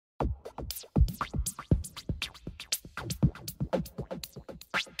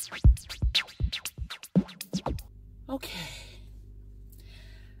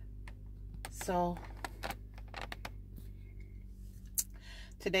So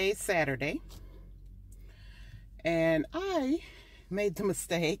today's Saturday, and I made the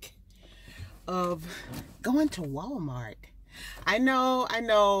mistake of going to Walmart. I know,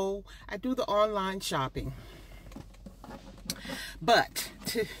 I do the online shopping, but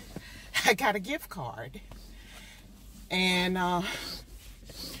I got a gift card, and I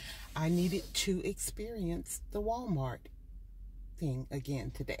needed to experience the Walmart thing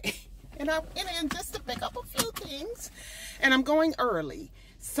again today. And I went in just to pick up a few things, and I'm going early,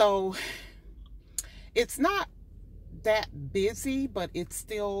 so it's not that busy, but it's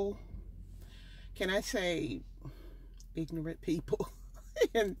still, can I say, ignorant people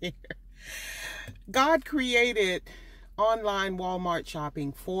in there. God created online Walmart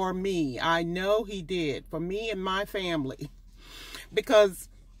shopping for me. I know he did, for me and my family, because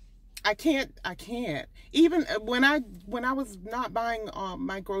I can't. Even when I was not buying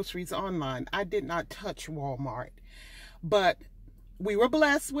my groceries online, I did not touch Walmart. But we were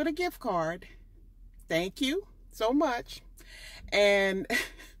blessed with a gift card. Thank you so much. And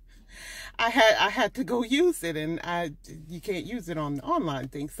I had to go use it, and you can't use it on the online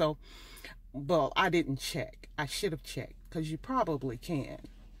thing. So, well, I didn't check. I should have checked, because you probably can.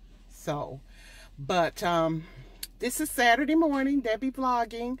 So, but this is Saturday morning, Debbie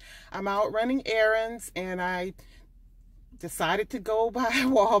vlogging. I'm out running errands, and I decided to go by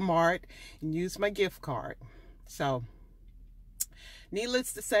Walmart and use my gift card. So,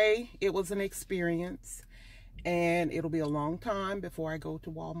 needless to say, it was an experience, and it'll be a long time before I go to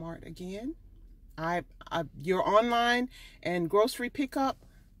Walmart again. Your online and grocery pickup,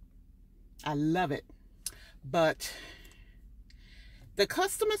 I love it, but the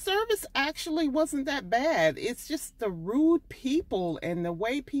customer service actually wasn't that bad. It's just the rude people and the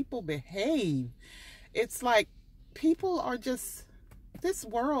way people behave. It's like people are just, this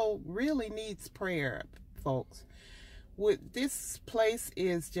world really needs prayer, folks. This place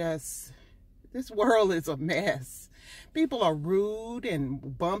is just, this world is a mess. People are rude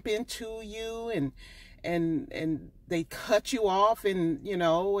and bump into you, and they cut you off, and you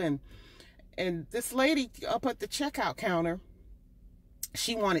know, and this lady up at the checkout counter,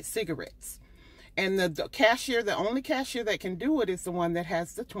 she wanted cigarettes, and the cashier, the only cashier that can do it is the one that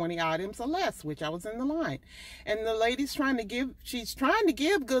has the 20 items or less, which I was in the line. And the lady's she's trying to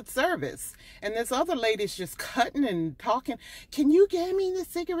give good service, and this other lady's just cutting and talking. Can you get me the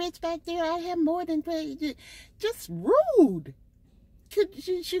cigarettes back there? I have more than 20. Just rude.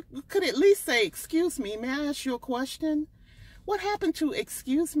 She could at least say, excuse me, may I ask you a question? What happened to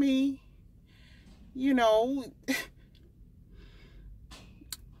excuse me? You know,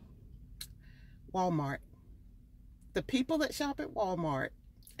 Walmart. The people that shop at Walmart,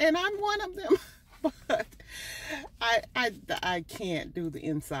 and I'm one of them, but I can't do the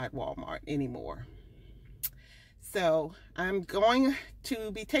inside Walmart anymore. So I'm going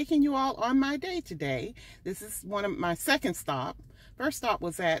to be taking you all on my day today. This is one of my second stop. First stop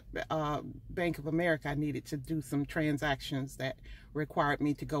was at Bank of America. I needed to do some transactions that required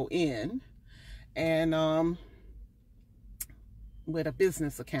me to go in, and with a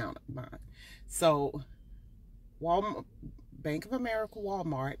business account of mine. So, Bank of America,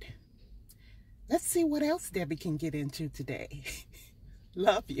 Walmart. Let's see what else Debbie can get into today.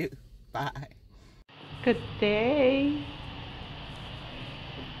 Love you. Bye. Good day.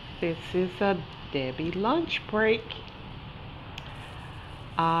 This is a Debbie lunch break.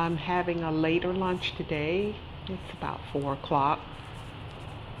 I'm having a later lunch today. It's about 4 o'clock.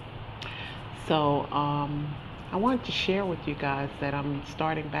 So, I wanted to share with you guys that I'm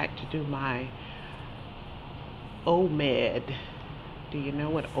starting back to do my OMED. Do you know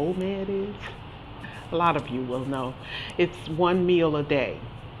what OMED is? A lot of you will know. It's 1 meal a day.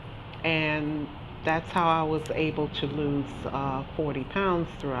 And that's how I was able to lose 40 pounds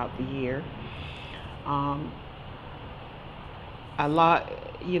throughout the year. A lot,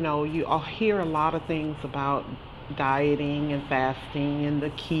 you know, you all hear a lot of things about dieting and fasting and the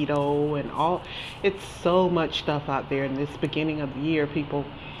keto and all. It's so much stuff out there in this beginning of the year. People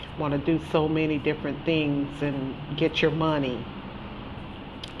want to do so many different things and get your money.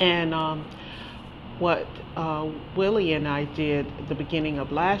 And what Willie and I did at the beginning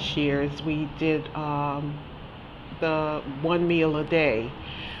of last year is we did the 1 meal a day,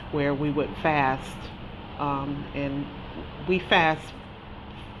 where we would fast, and we fast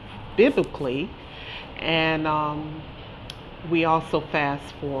biblically, and we also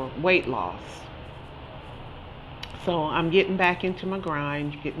fast for weight loss. So I'm getting back into my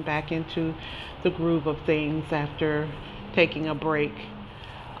grind, getting back into the groove of things after taking a break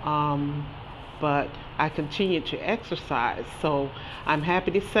but I continued to exercise. So I'm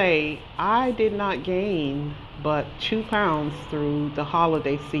happy to say I did not gain but 2 pounds through the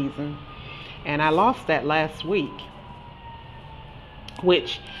holiday season. And I lost that last week,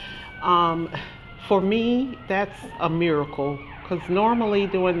 which um, for me, that's a miracle. Because normally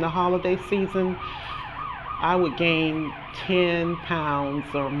during the holiday season, I would gain 10 pounds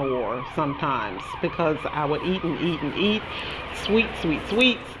or more sometimes because I would eat and eat and eat.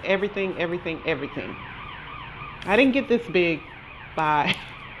 Sweets, everything, everything, everything. I didn't get this big by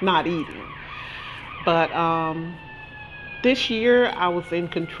not eating. But this year I was in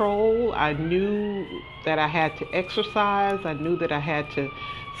control. I knew that I had to exercise. I knew that I had to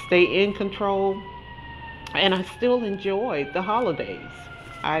stay in control. And I still enjoyed the holidays.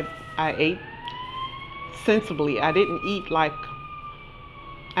 I ate sensibly. I didn't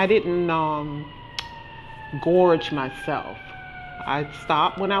gorge myself. I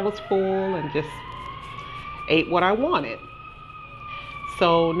stopped when I was full and just ate what I wanted.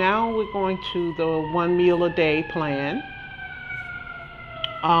 So now we're going to the 1 meal a day plan.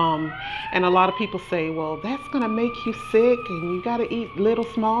 And a lot of people say, well, that's going to make you sick and you got to eat little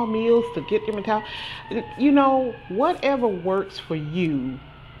small meals to get your mentality. You know, whatever works for you,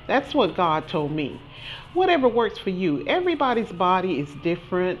 that's what God told me. Whatever works for you. Everybody's body is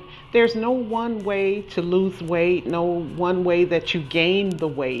different. There's no one way to lose weight, no one way that you gain the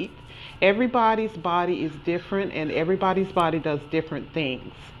weight. Everybody's body is different and everybody's body does different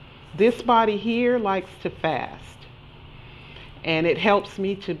things. This body here likes to fast. And it helps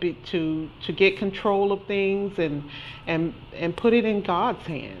me to get control of things and put it in God's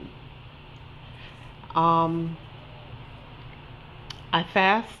hand. I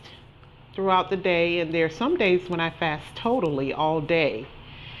fast throughout the day, and there are some days when I fast totally all day.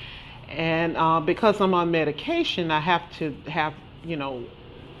 And because I'm on medication, I have to have,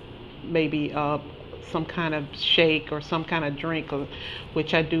 maybe some kind of shake or some kind of drink,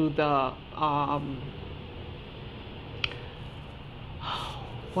 which I do the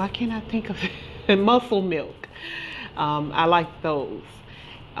why can't I think of it? Muscle milk. I like those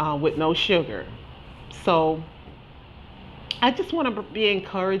with no sugar. So I just want to be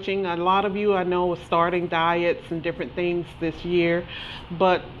encouraging. A lot of you I know are starting diets and different things this year,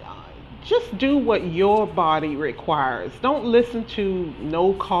 but just do what your body requires. Don't listen to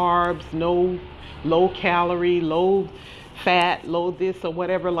no carbs, no low calorie, low fat, low this or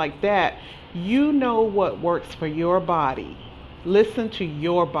whatever like that. You know what works for your body. Listen to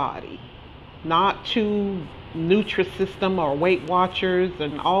your body, not to Nutrisystem or Weight Watchers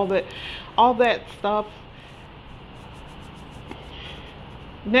and all that stuff.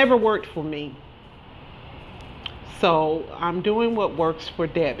 Never worked for me. So I'm doing what works for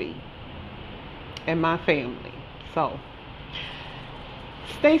Debbie and my family. So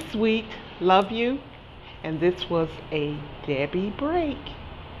stay sweet, love you, and this was a Debbie break.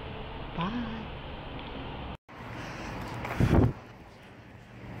 Bye.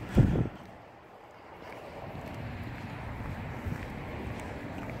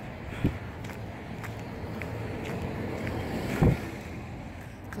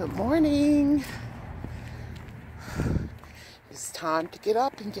 Good morning. It's time to get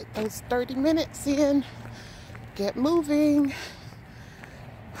up and get those 30 minutes in. Get moving.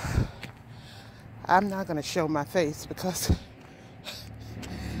 I'm not going to show my face because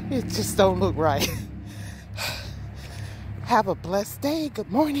it just don't look right. Have a blessed day.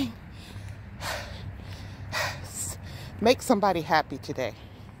 Good morning. Make somebody happy today.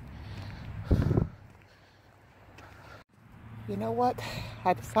 You know what?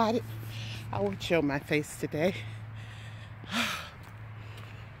 I decided I would show my face today.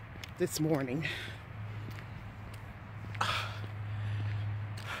 This morning.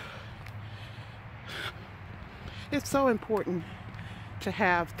 It's so important to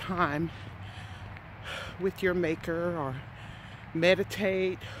have time with your maker or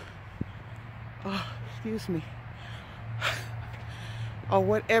meditate. Excuse me. Or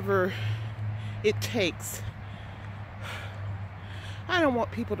whatever it takes. I don't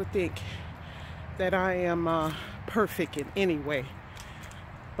want people to think that I am perfect in any way.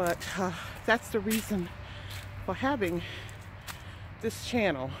 But that's the reason for having this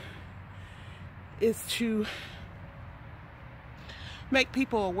channel, is to make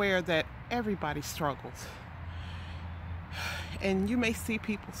people aware that everybody struggles. And you may see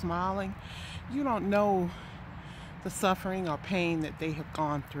people smiling. You don't know the suffering or pain that they have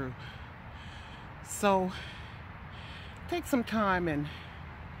gone through. So take some time and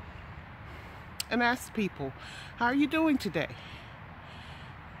ask people, how are you doing today?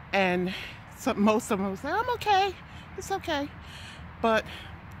 And most of them will say, I'm okay, it's okay. But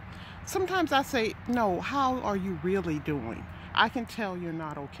Sometimes I say, no, how are you really doing? I can tell you're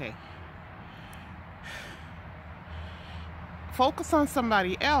not okay. Focus on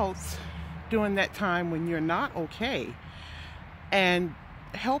somebody else during that time when you're not okay, and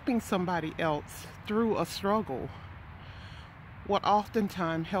helping somebody else through a struggle will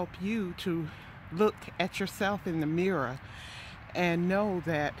oftentimes help you to look at yourself in the mirror and know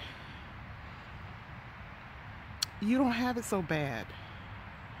that you don't have it so bad.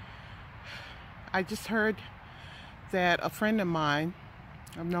 I just heard that a friend of mine,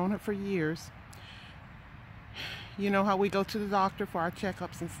 I've known her for years, you know how we go to the doctor for our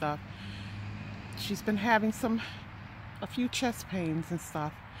checkups and stuff. She's been having a few chest pains and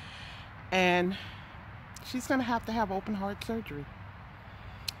stuff, and she's going to have open heart surgery.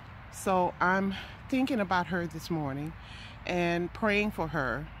 So I'm thinking about her this morning and praying for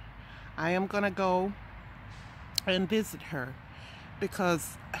her. I am going to go and visit her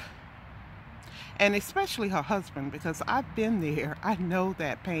because, and especially her husband, because I've been there. I know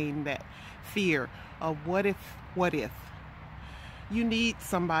that pain, that fear of what if. You need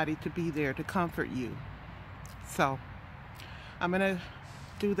somebody to be there to comfort you. So I'm going to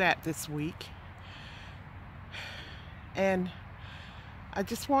do that this week. And I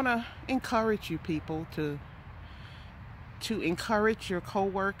just want to encourage you people to encourage your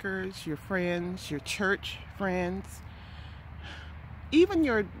co-workers, your friends, your church friends, even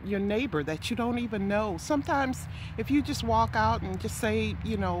your neighbor that you don't even know. Sometimes if you just walk out and just say,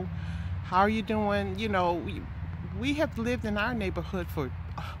 you know, how are you doing? You know, we have lived in our neighborhood for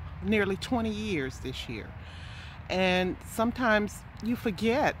nearly 20 years this year. And sometimes you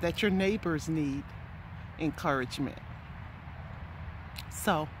forget that your neighbors need encouragement.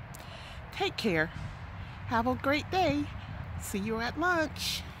 So, take care. Have a great day. See you at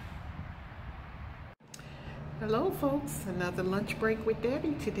lunch. Hello, folks. Another lunch break with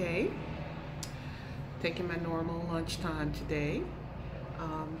Debbie today. Taking my normal lunchtime today.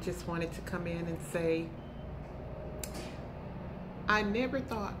 Just wanted to come in and say, I never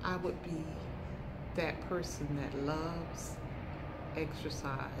thought I would be that person that loves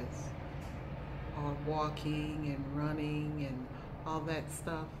exercise or walking and running and all that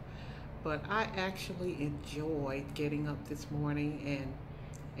stuff, but I actually enjoyed getting up this morning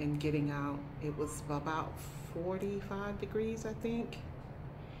and getting out. It was about 45 degrees, I think,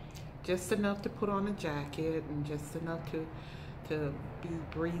 just enough to put on a jacket and just enough to be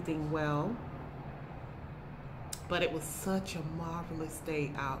breathing well. But it was such a marvelous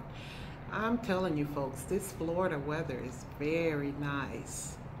day out. I'm telling you folks, this Florida weather is very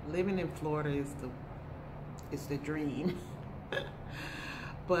nice. Living in Florida is the dream.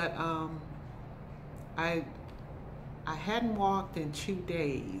 But I hadn't walked in 2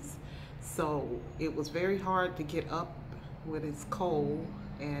 days, so it was very hard to get up when it's cold,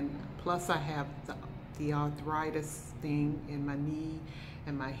 and plus I have the arthritis thing in my knee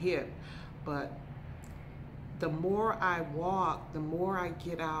and my hip. But the more I walk, the more I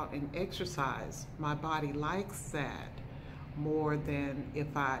get out and exercise. My body likes that more than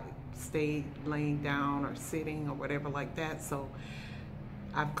if I stay laying down or sitting or whatever like that. So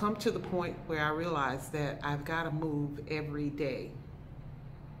I've come to the point where I realize that I've got to move every day.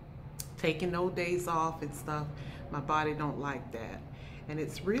 Taking no days off and stuff, my body don't like that. And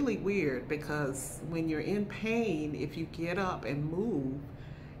it's really weird because when you're in pain, if you get up and move,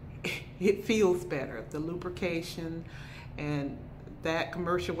 it feels better. The lubrication and that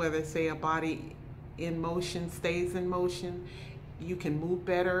commercial where they say a body in motion stays in motion, you can move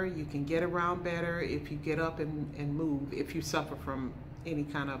better, you can get around better if you get up and move, if you suffer from any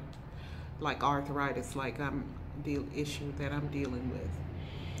kind of like arthritis, like the issue that I'm dealing with.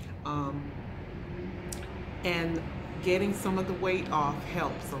 And getting some of the weight off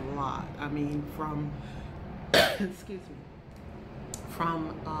helps a lot. I mean, from excuse me,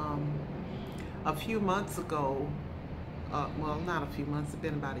 from a few months ago, well, not a few months, it's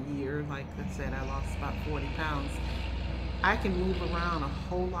been about a year. Like I said, I lost about 40 pounds. I can move around a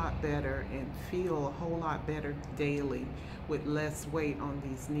whole lot better and feel a whole lot better daily with less weight on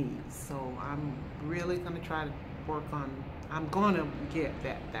these knees. So I'm really going to try to work on, I'm going to get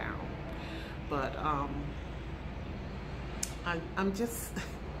that down. But I'm just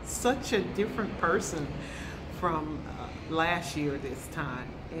such a different person from last year this time.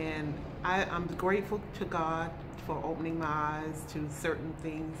 And I'm grateful to God for opening my eyes to certain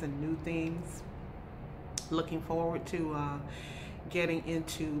things and new things. Looking forward to getting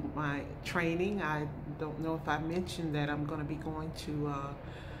into my training. I don't know if I mentioned that I'm going to be going to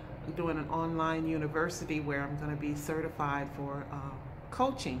doing an online university where I'm going to be certified for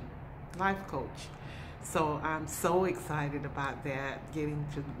coaching, life coach. So I'm so excited about that.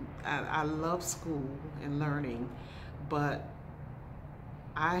 I love school and learning, but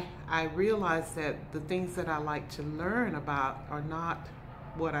I realize that the things that I like to learn about are not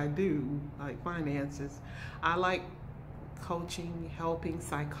what I do, like finances. I like coaching, helping,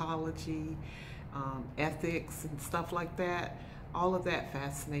 psychology, ethics, and stuff like that. All of that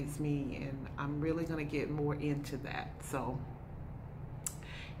fascinates me, and I'm really going to get more into that. So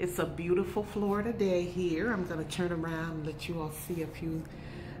it's a beautiful Florida day here. I'm going to turn around and let you all see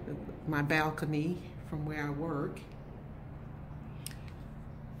my balcony from where I work.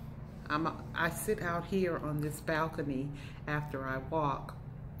 I sit out here on this balcony after I walk.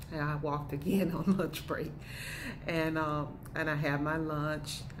 And I walked again on lunch break. And I have my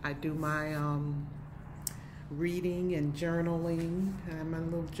lunch. I do my reading and journaling. I have my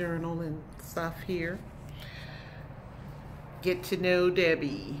little journal and stuff here. Get to know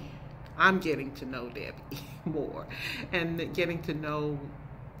Debbie. I'm getting to know Debbie more. And getting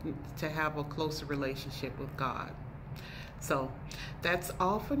to have a closer relationship with God. So that's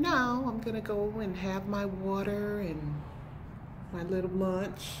all for now. I'm gonna go and have my water and my little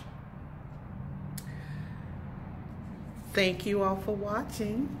lunch. Thank you all for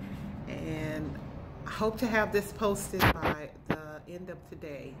watching, and I hope to have this posted by the end of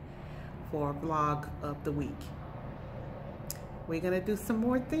today for vlog of the week. We're gonna do some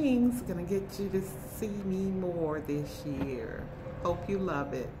more things. Gonna get you to see me more this year. Hope you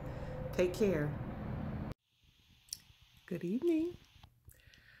love it. Take care. Good evening.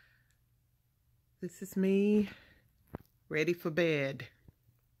 This is me, ready for bed.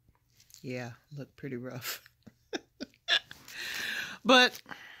 Yeah, look pretty rough. But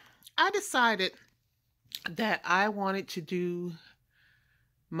I decided that I wanted to do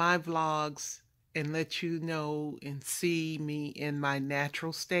my vlogs and let you know and see me in my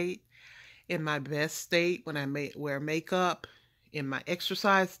natural state, in my best state when I wear makeup, in my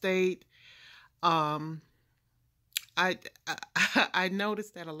exercise state. I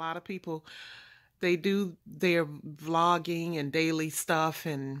noticed that a lot of people, they do their vlogging and daily stuff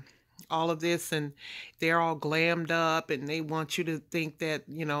and all of this, and they're all glammed up, and they want you to think that,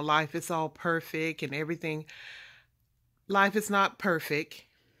 you know, life is all perfect and everything. Life is not perfect.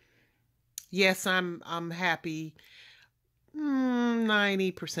 Yes, I'm happy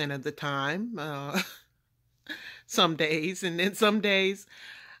 90% of the time. Some days, and then some days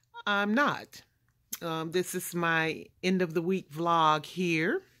I'm not. This is my end of the week vlog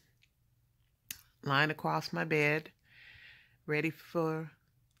here. Lying across my bed, ready for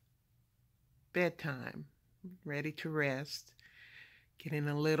bedtime, ready to rest, getting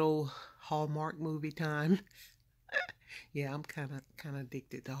a little Hallmark movie time. Yeah, I'm kind of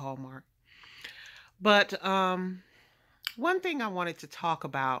addicted to Hallmark. But one thing I wanted to talk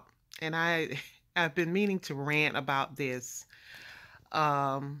about, and I've been meaning to rant about this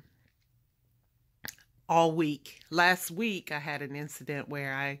all week. Last week I had an incident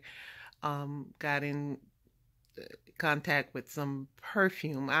where I got in contact with some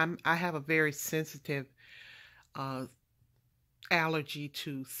perfume. I have a very sensitive allergy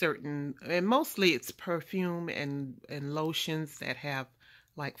to certain, and mostly it's perfume and lotions that have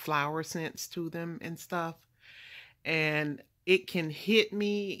like flower scents to them and stuff. And it can hit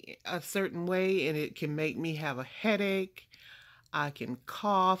me a certain way, and it can make me have a headache. I can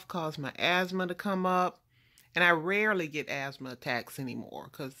cough, cause my asthma to come up. And I rarely get asthma attacks anymore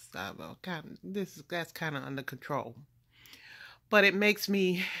because that's kind of under control. But it makes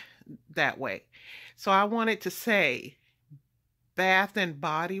me that way. So I wanted to say, Bath and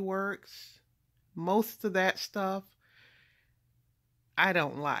Body Works, most of that stuff I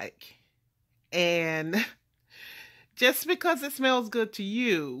don't like. And just because it smells good to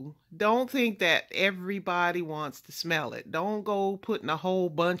you, don't think that everybody wants to smell it. Don't go putting a whole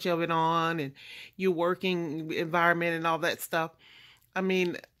bunch of it on and your working environment and all that stuff. I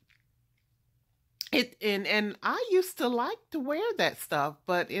mean, and I used to like to wear that stuff,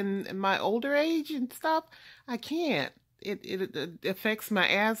 but in my older age and stuff, I can't. It affects my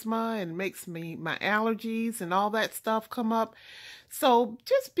asthma and makes my allergies and all that stuff come up. So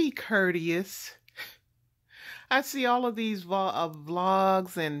just be courteous. I see all of these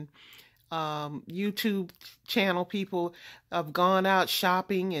vlogs and YouTube channel people have gone out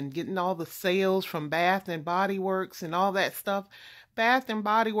shopping and getting all the sales from Bath and Body Works and all that stuff. Bath and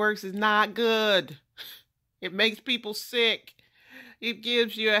Body Works is not good. It makes people sick. It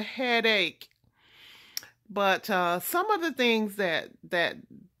gives you a headache. But some of the things that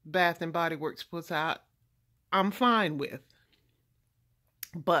Bath and Body Works puts out, I'm fine with.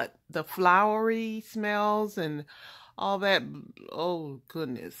 But the flowery smells and all that. Oh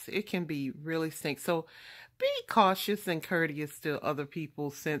goodness, it can be really stink. So be cautious and courteous to other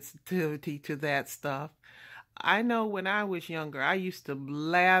people's sensitivity to that stuff. I know when I was younger, I used to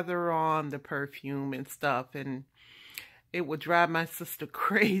lather on the perfume and stuff, and it would drive my sister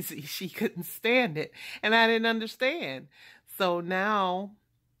crazy. She couldn't stand it, and I didn't understand. So now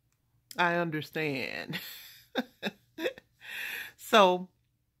I understand. So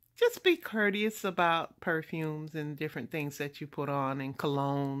just be courteous about perfumes and different things that you put on, and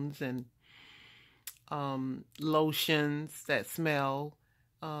colognes and lotions that smell.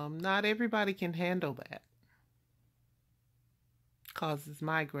 Not everybody can handle that. Causes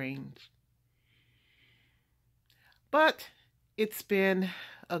migraines. But it's been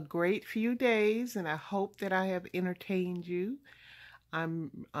a great few days, and I hope that I have entertained you.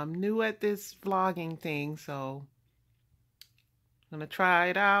 I'm new at this vlogging thing, so I'm gonna try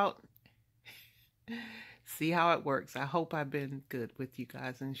it out. See how it works. I hope I've been good with you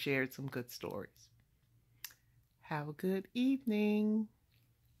guys and shared some good stories. Have a good evening.